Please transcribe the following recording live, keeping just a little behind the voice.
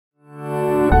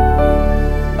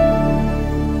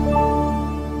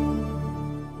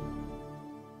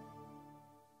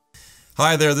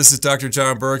Hi there, this is Dr.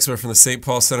 John Bergsma from the St.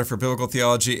 Paul Center for Biblical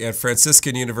Theology at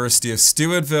Franciscan University of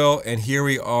Steubenville, and here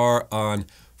we are on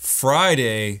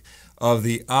Friday of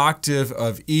the octave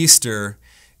of Easter.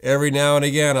 Every now and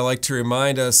again, I like to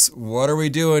remind us, what are we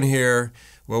doing here?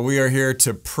 Well, we are here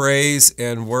to praise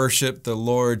and worship the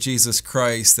Lord Jesus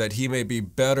Christ, that he may be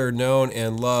better known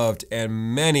and loved,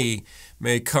 and many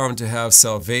may come to have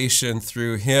salvation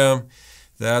through him.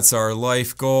 That's our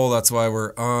life goal. That's why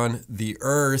we're on the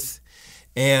earth.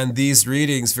 And these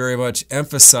readings very much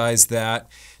emphasize that.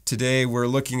 Today we're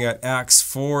looking at Acts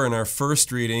 4 in our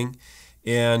first reading.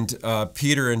 And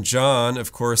Peter and John,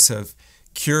 of course, have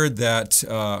cured that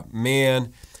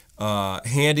man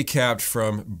handicapped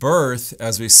from birth,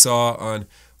 as we saw on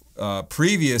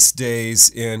previous days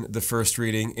in the first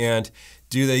reading. And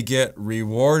do they get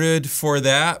rewarded for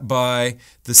that by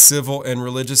the civil and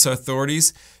religious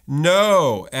authorities?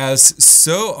 No, as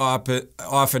so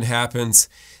often happens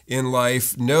in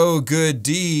life, no good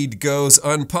deed goes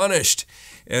unpunished.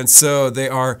 And so they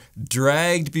are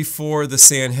dragged before the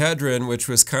Sanhedrin, which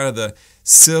was kind of the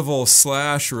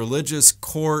civil/religious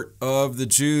court of the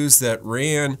Jews that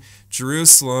ran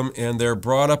Jerusalem, and they're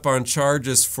brought up on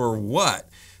charges for what?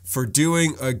 For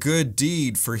doing a good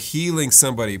deed, for healing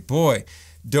somebody. Boy,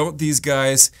 don't these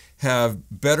guys have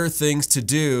better things to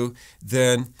do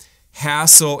than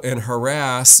hassle and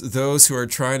harass those who are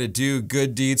trying to do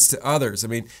good deeds to others? I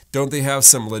mean, don't they have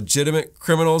some legitimate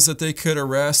criminals that they could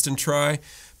arrest and try?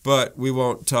 But we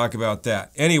won't talk about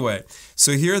that. Anyway,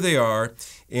 so here they are,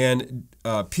 and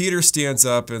Peter stands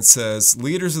up and says,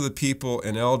 "Leaders of the people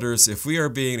and elders, if we are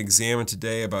being examined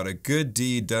today about a good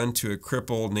deed done to a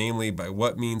cripple, namely by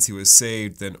what means he was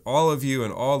saved, then all of you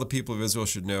and all the people of Israel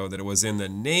should know that it was in the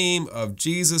name of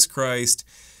Jesus Christ,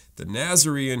 the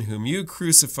Nazarene, whom you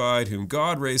crucified, whom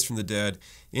God raised from the dead.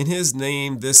 In his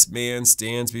name this man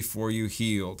stands before you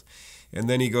healed." And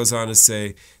then he goes on to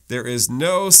say, "There is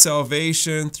no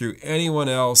salvation through anyone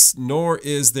else, nor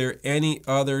is there any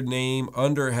other name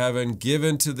under heaven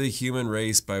given to the human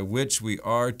race by which we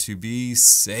are to be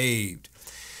saved."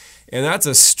 And that's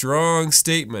a strong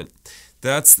statement.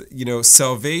 That's,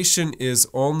 salvation is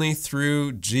only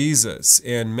through Jesus.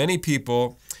 And many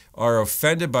people are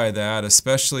offended by that,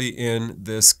 especially in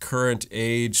this current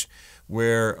age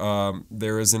where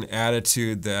there is an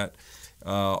attitude that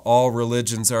all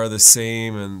religions are the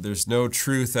same and there's no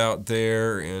truth out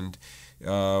there, and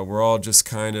we're all just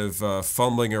kind of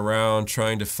fumbling around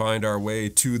trying to find our way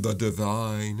to the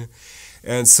divine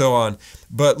and so on.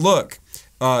 But look,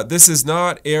 this is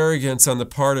not arrogance on the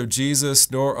part of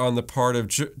Jesus nor on the part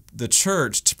of the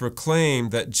church to proclaim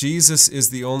that Jesus is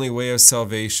the only way of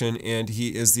salvation and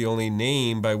he is the only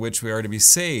name by which we are to be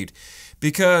saved.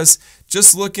 Because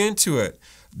just look into it.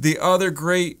 The other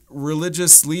great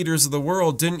religious leaders of the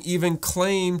world didn't even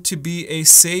claim to be a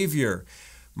savior.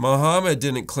 Muhammad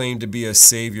didn't claim to be a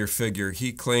savior figure.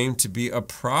 He claimed to be a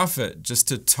prophet, just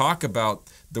to talk about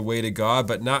the way to God,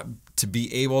 but not to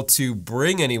be able to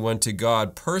bring anyone to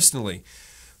God personally.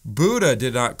 Buddha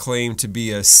did not claim to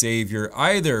be a savior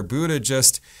either. Buddha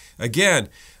just, again,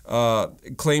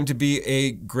 claimed to be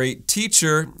a great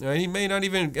teacher. He may not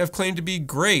even have claimed to be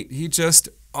great. He just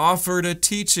offered a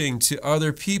teaching to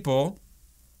other people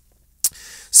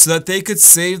so that they could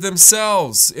save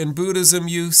themselves. In Buddhism,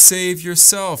 you save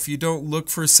yourself. You don't look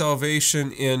for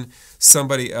salvation in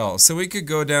somebody else. So we could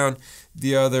go down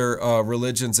the other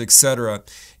religions, etc.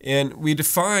 And we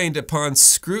defined upon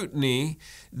scrutiny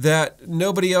that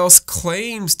nobody else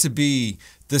claims to be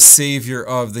the savior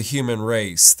of the human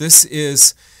race. This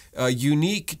is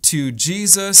unique to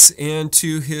Jesus and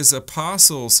to his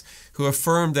apostles, who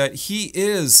affirmed that he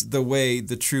is the way,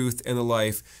 the truth, and the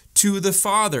life to the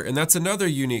Father. And that's another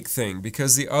unique thing,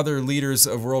 because the other leaders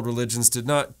of world religions did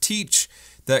not teach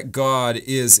that God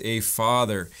is a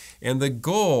Father. And the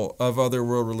goal of other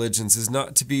world religions is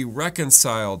not to be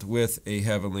reconciled with a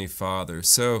Heavenly Father.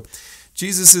 So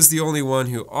Jesus is the only one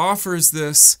who offers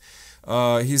this.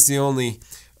 He's the only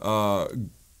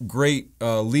great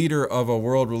leader of a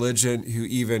world religion who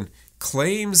even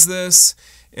claims this.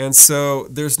 And so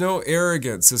there's no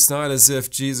arrogance. It's not as if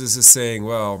Jesus is saying,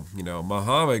 well,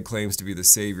 Muhammad claims to be the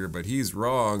Savior, but he's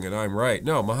wrong and I'm right.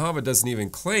 No, Muhammad doesn't even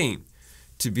claim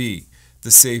to be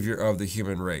the Savior of the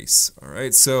human race. All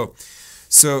right, so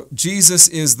Jesus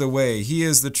is the way. He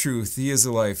is the truth. He is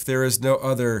the life. There is no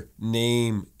other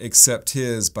name except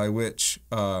his by which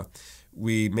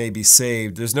we may be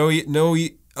saved. There's no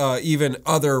even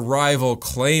other rival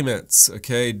claimants.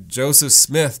 Okay, Joseph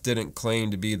Smith didn't claim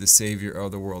to be the Savior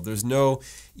of the world. There's no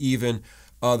even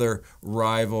other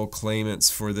rival claimants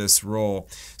for this role.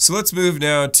 So let's move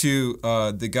now to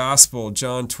the Gospel,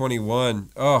 John 21.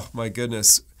 Oh, my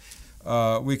goodness.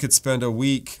 We could spend a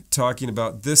week talking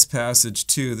about this passage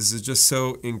too. This is just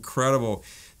so incredible.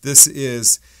 This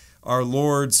is our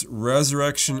Lord's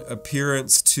resurrection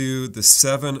appearance to the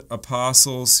 7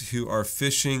 apostles who are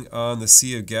fishing on the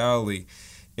Sea of Galilee.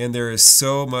 And there is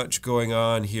so much going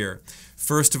on here.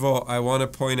 First of all, I want to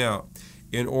point out,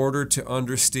 in order to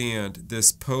understand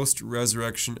this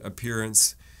post-resurrection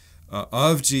appearance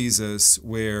of Jesus,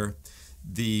 where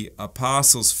the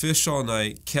apostles fish all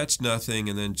night, catch nothing,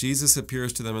 and then Jesus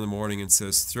appears to them in the morning and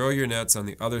says, throw your nets on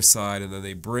the other side, and then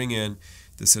they bring in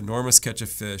this enormous catch of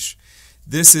fish.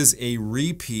 This is a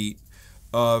repeat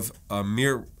of a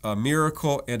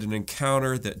miracle and an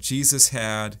encounter that Jesus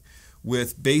had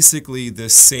with basically the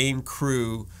same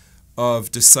crew of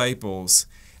disciples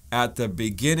at the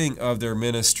beginning of their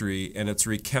ministry, and it's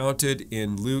recounted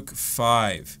in Luke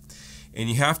 5. And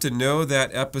you have to know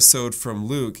that episode from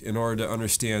Luke in order to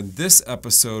understand this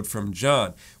episode from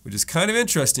John, which is kind of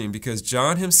interesting because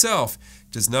John himself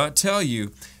does not tell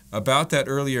you about that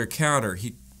earlier encounter.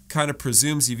 He kind of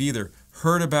presumes you've either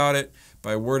heard about it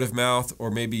by word of mouth or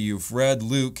maybe you've read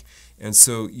Luke and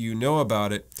so you know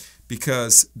about it,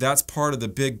 because that's part of the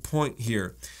big point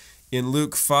here. In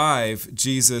Luke 5,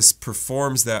 Jesus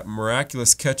performs that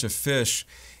miraculous catch of fish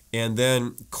and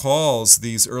then calls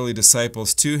these early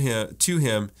disciples to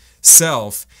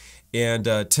himself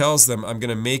and tells them, I'm going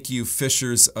to make you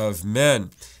fishers of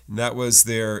men. And that was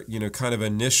their, kind of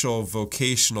initial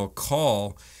vocational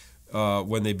call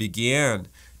when they began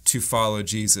to follow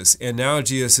Jesus. And now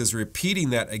Jesus is repeating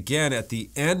that again at the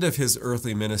end of his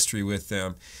earthly ministry with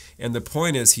them. And the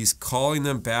point is, he's calling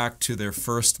them back to their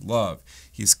first love.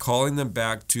 He's calling them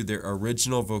back to their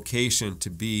original vocation to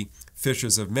be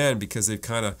fishers of men, because they've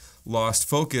kind of lost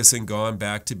focus and gone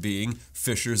back to being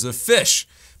fishers of fish.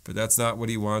 But that's not what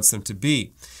he wants them to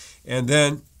be. And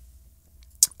then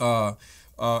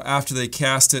after they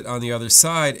cast it on the other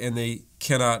side and they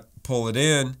cannot pull it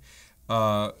in,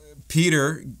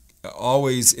 Peter,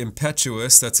 always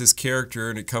impetuous, that's his character,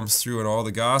 and it comes through in all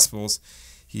the Gospels,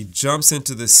 he jumps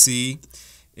into the sea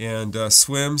and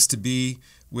swims to be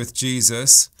with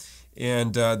Jesus.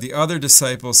 And the other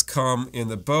disciples come in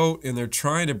the boat, and they're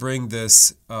trying to bring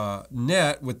this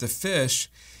net with the fish,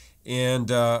 and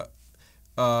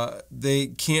they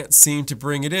can't seem to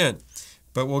bring it in.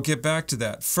 But we'll get back to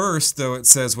that. First, though, it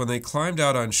says, when they climbed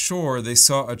out on shore, they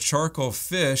saw a charcoal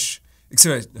fire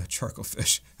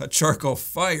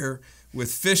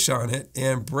with fish on it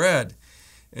and bread.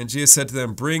 And Jesus said to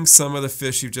them, bring some of the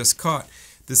fish you've just caught.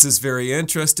 This is very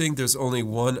interesting. There's only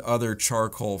one other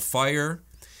charcoal fire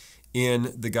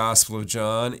in the Gospel of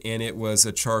John, and it was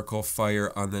a charcoal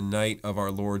fire on the night of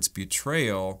our Lord's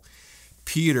betrayal.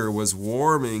 Peter was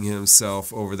warming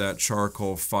himself over that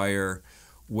charcoal fire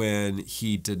when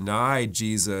he denied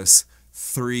Jesus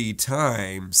 3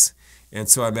 times. And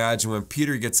so I imagine when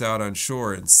Peter gets out on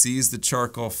shore and sees the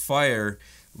charcoal fire,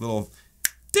 a little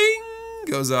ding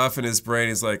goes off in his brain.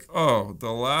 He's like, oh,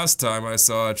 the last time I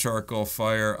saw a charcoal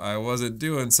fire, I wasn't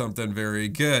doing something very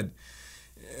good.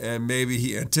 And maybe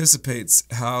he anticipates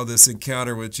how this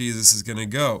encounter with Jesus is going to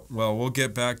go. Well, we'll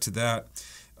get back to that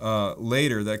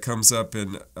later. That comes up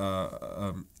in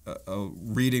a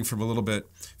reading from a little bit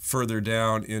further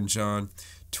down in John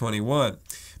 21.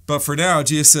 But for now,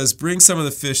 Jesus says, bring some of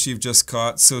the fish you've just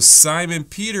caught. So Simon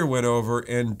Peter went over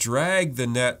and dragged the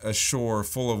net ashore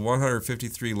full of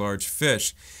 153 large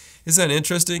fish. Isn't that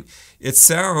interesting? It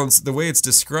sounds, the way it's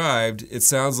described, it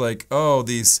sounds like, oh,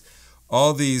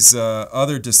 all these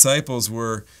other disciples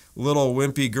were little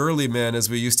wimpy girly men, as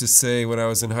we used to say when I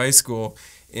was in high school,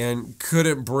 and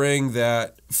couldn't bring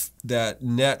that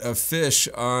net of fish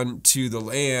onto the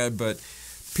land. But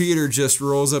Peter just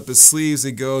rolls up his sleeves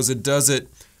and goes and does it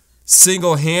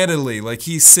single-handedly, like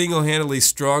he's single-handedly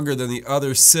stronger than the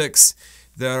other 6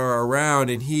 that are around,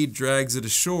 and he drags it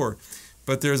ashore.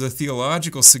 But there's a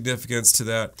theological significance to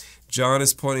that. John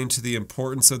is pointing to the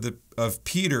importance of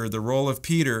Peter, the role of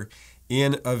Peter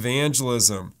in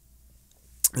evangelism.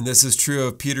 And this is true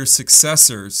of Peter's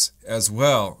successors as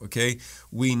well, okay?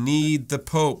 We need the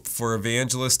Pope for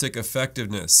evangelistic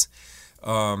effectiveness.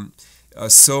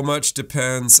 So much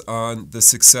depends on the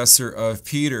successor of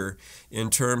Peter in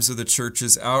terms of the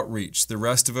church's outreach. The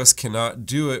rest of us cannot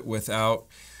do it without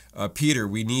Peter.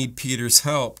 We need Peter's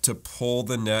help to pull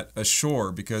the net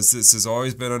ashore, because this has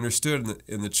always been understood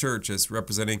in the church as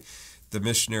representing the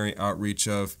missionary outreach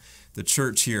of the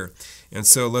church here. And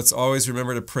so let's always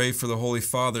remember to pray for the Holy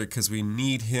Father, because we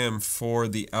need him for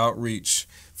the outreach,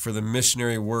 for the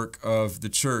missionary work of the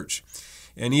church.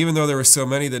 And even though there were so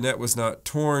many, the net was not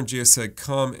torn. Jesus said,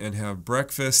 "Come and have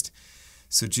breakfast."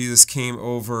 So Jesus came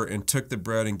over and took the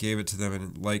bread and gave it to them,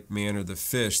 in like manner the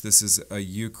fish. This is a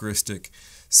Eucharistic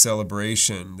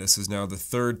celebration. This is now the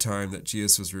third time that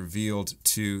Jesus was revealed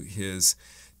to his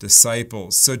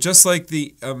disciples. So just like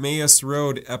the Emmaus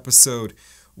Road episode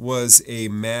was a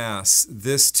mass,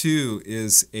 this too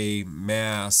is a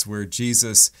mass where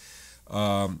Jesus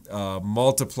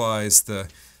multiplies the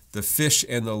fish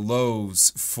and the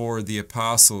loaves for the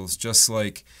apostles, just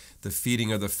like the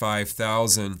feeding of the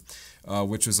 5,000,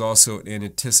 which was also an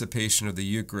anticipation of the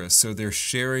Eucharist. So they're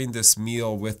sharing this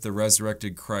meal with the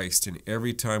resurrected Christ. And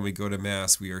every time we go to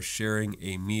Mass, we are sharing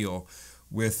a meal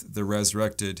with the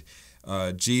resurrected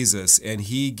Jesus. And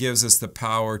he gives us the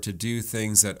power to do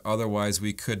things that otherwise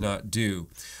we could not do,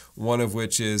 one of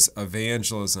which is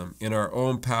evangelism. In our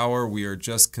own power, we are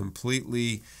just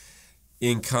completely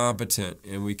incompetent,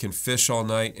 and we can fish all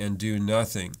night and do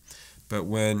nothing. But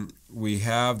when we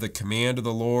have the command of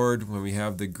the Lord, when we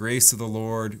have the grace of the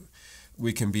Lord,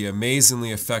 we can be amazingly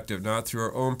effective, not through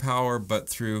our own power, but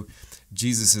through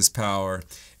Jesus' power.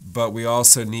 But we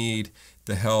also need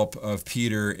the help of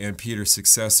Peter and Peter's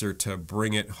successor to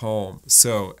bring it home.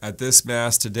 So at this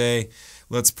Mass today,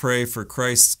 let's pray for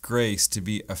Christ's grace to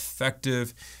be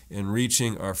effective in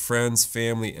reaching our friends,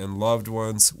 family, and loved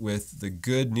ones with the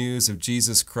good news of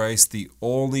Jesus Christ, the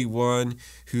only one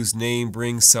whose name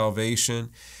brings salvation.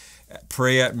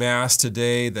 Pray at Mass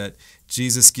today that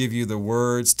Jesus give you the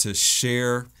words to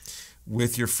share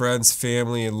with your friends,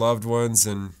 family, and loved ones,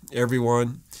 and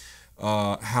everyone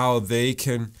how they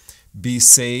can be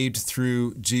saved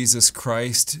through Jesus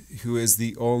Christ, who is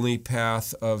the only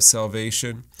path of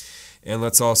salvation. And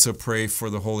let's also pray for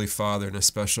the Holy Father in a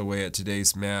special way at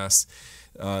today's Mass,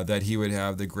 that he would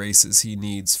have the graces he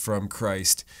needs from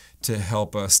Christ to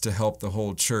help us, to help the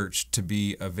whole church to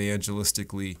be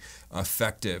evangelistically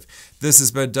effective. This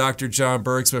has been Dr. John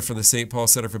Bergsma from the St. Paul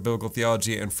Center for Biblical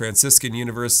Theology and Franciscan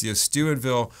University of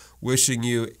Steubenville, wishing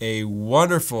you a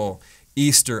wonderful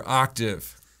Easter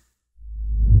octave.